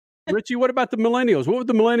Richie, what about the millennials? What would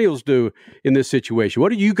the millennials do in this situation?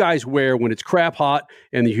 What do you guys wear when it's crap hot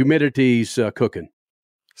and the humidity's cooking?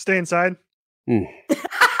 Stay inside.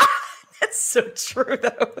 That's so true,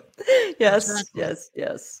 though. Yes.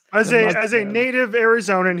 As a native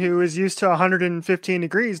Arizonan who is used to 115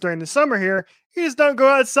 degrees during the summer here, you just don't go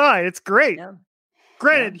outside. It's great. Yeah.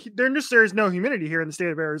 Granted, there is no humidity here in the state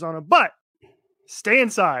of Arizona, but stay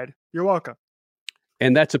inside. You're welcome.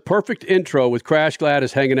 And that's a perfect intro with Crash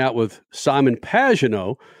Gladys hanging out with Simon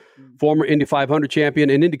Pagenaud, former Indy 500 champion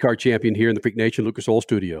and IndyCar champion here in the Freak Nation Lucas Oil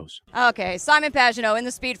Studios. Okay, Simon Pagenaud in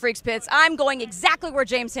the Speed Freaks pits. I'm going exactly where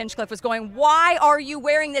James Hinchcliffe was going. Why are you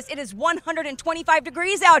wearing this? It is 125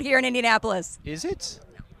 degrees out here in Indianapolis. Is it?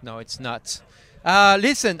 No, it's not.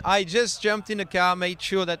 Listen, I just jumped in the car, made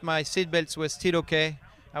sure that my seatbelts were still okay.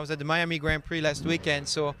 I was at the Miami Grand Prix last weekend,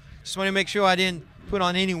 so just want to make sure I didn't put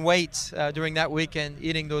on any weight during that weekend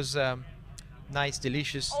eating those nice,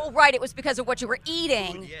 delicious. Oh, right. It was because of what you were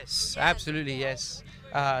eating. Yes, absolutely, yes.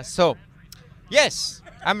 Yes,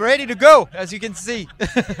 I'm ready to go, as you can see.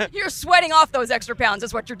 You're sweating off those extra pounds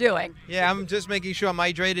is what you're doing. Yeah, I'm just making sure I'm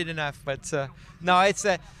hydrated enough. But no,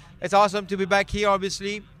 it's awesome to be back here,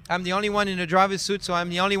 obviously. I'm the only one in a driver's suit, so I'm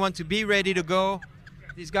the only one to be ready to go.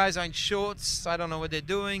 These guys are in shorts. I don't know what they're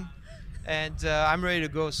doing. And I'm ready to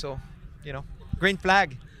go, so, green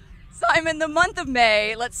flag. Simon, the month of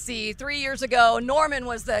May, let's see, 3 years ago, Norman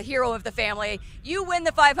was the hero of the family. You win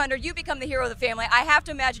the 500, you become the hero of the family. I have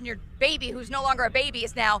to imagine your baby, who's no longer a baby,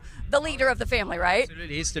 is now the leader of the family, right?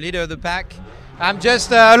 Absolutely, he's the leader of the pack. I'm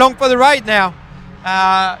just along for the ride now.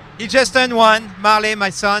 He just turned 1, Marley, my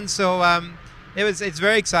son, so it's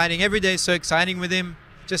very exciting. Every day is so exciting with him.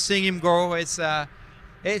 Just seeing him grow, it's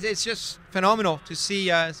just phenomenal to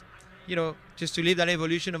see, just to live that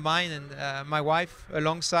evolution of mine and my wife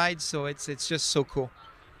alongside. So it's just so cool.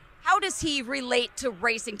 How does he relate to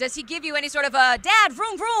racing? Does he give you any sort of a dad,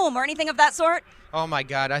 vroom, vroom, or anything of that sort? Oh my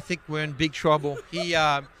God, I think we're in big trouble. He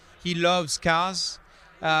loves cars.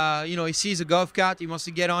 He sees a golf cart, he wants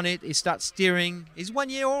to get on it, he starts steering. He's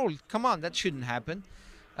 1 year old. Come on, that shouldn't happen.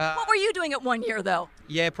 What were you doing at 1 year, though?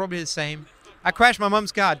 Yeah, probably the same. I crashed my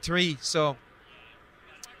mom's car at 3, so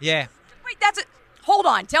yeah. Wait, that's it. Hold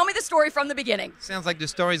on. Tell me the story from the beginning. Sounds like the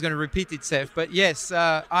story is going to repeat itself, but yes,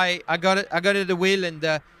 I got it. I got it at the wheel,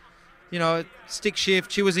 and stick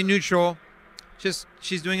shift. She was in neutral.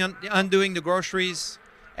 She's doing undoing the groceries,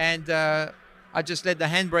 and I just let the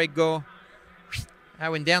handbrake go. I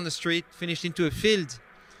went down the street, finished into a field.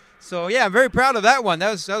 So yeah, I'm very proud of that one.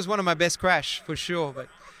 That was one of my best crash for sure. But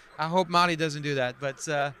I hope Marley doesn't do that. But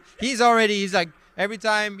he's like every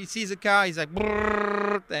time he sees a car, he's like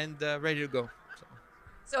and ready to go.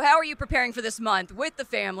 So how are you preparing for this month with the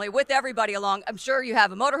family, with everybody along? I'm sure you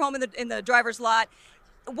have a motorhome in the driver's lot.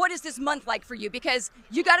 What is this month like for you? Because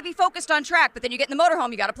you got to be focused on track, but then you get in the motorhome,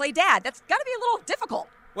 you got to play dad. That's got to be a little difficult.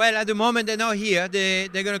 Well, at the moment they're not here. They're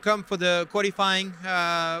going to come for the qualifying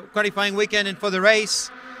weekend and for the race.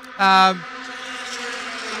 Damn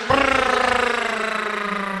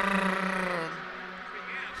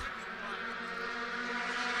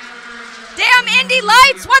Indy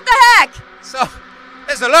lights! What the heck? So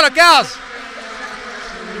there's a lot of cars.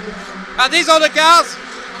 Are these all the cars?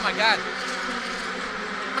 Oh my God!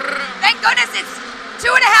 Thank goodness it's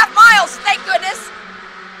 2.5 miles. Thank goodness.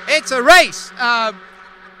 It's a race.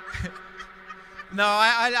 No,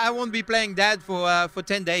 I won't be playing dad for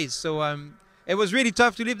 10 days. So it was really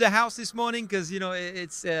tough to leave the house this morning because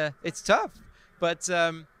it's tough. But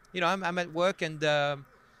I'm at work and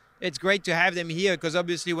it's great to have them here because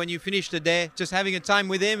obviously when you finish the day, just having a time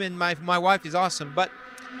with him and my wife is awesome. But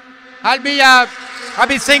I'll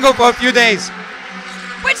be single for a few days,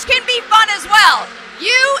 which can be fun as well.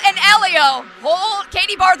 You and Elio hold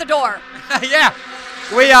Katie bar the door. Yeah.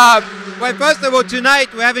 Well, first of all,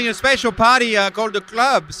 tonight we're having a special party called The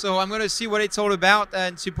Club. So I'm going to see what it's all about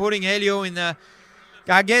and supporting Helio in,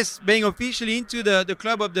 I guess, being officially into the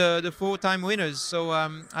club of the 4-time winners. So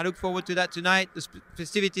I look forward to that tonight. The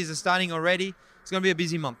festivities are starting already. It's going to be a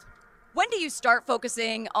busy month. When do you start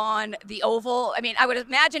focusing on the oval? I mean, I would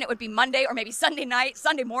imagine it would be Monday or maybe Sunday night,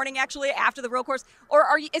 Sunday morning, actually, after the road course. Or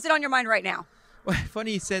is it on your mind right now? Well,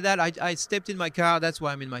 funny you said that. I stepped in my car. That's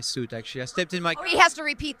why I'm in my suit, actually. I stepped in my car. He has to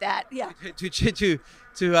repeat that. Yeah. To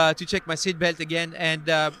check my seatbelt again. And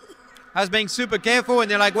I was being super careful. And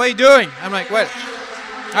they're like, what are you doing? I'm like, well,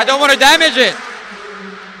 I don't want to damage it.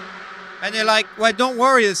 And they're like, well, don't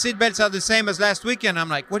worry. The seatbelts are the same as last weekend. I'm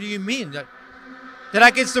like, what do you mean? They're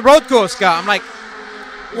like, it's the road course car. I'm like,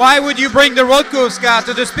 why would you bring the road course car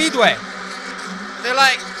to the speedway? They're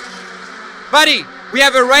like, buddy, we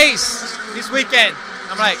have a race this weekend.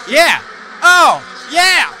 I'm like, yeah. Oh,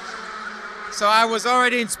 yeah. So I was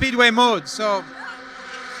already in speedway mode. So,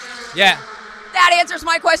 yeah. That answers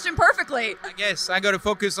my question perfectly. I guess I got to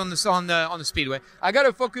focus on the speedway. I got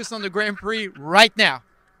to focus on the Grand Prix right now.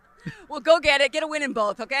 Well, go get it. Get a win in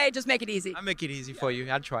both, okay? Just make it easy. I'll make it easy for you.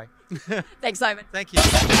 I'll try. Thanks, Simon. Thank you.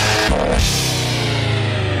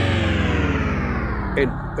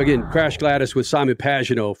 And again, Crash Gladys with Simon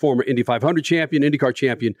Pagenaud, former Indy 500 champion, IndyCar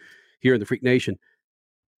champion here in the Freak Nation.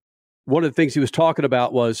 One of the things he was talking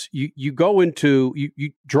about was you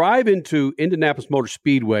drive into Indianapolis Motor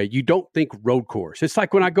Speedway, you don't think road course. It's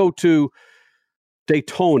like when I go to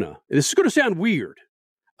Daytona. This is going to sound weird.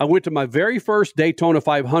 I went to my very first Daytona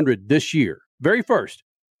 500 this year, very first.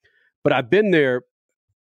 But I've been there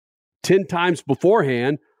 10 times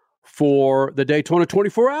beforehand for the Daytona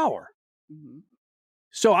 24-hour. Mm-hmm.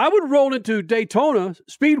 So I would roll into Daytona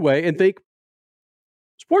Speedway and think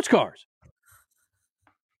sports cars.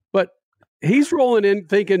 But he's rolling in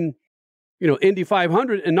thinking, Indy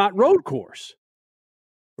 500 and not road course.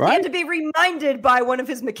 Right? He had to be reminded by one of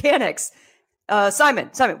his mechanics. Simon,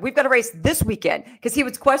 we've got a race this weekend, because he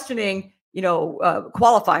was questioning,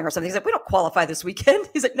 qualifying or something. He's like, we don't qualify this weekend.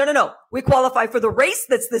 He's like, no. We qualify for the race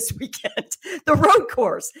that's this weekend, the road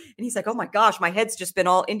course. And he's like, oh my gosh, my head's just been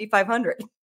all Indy 500.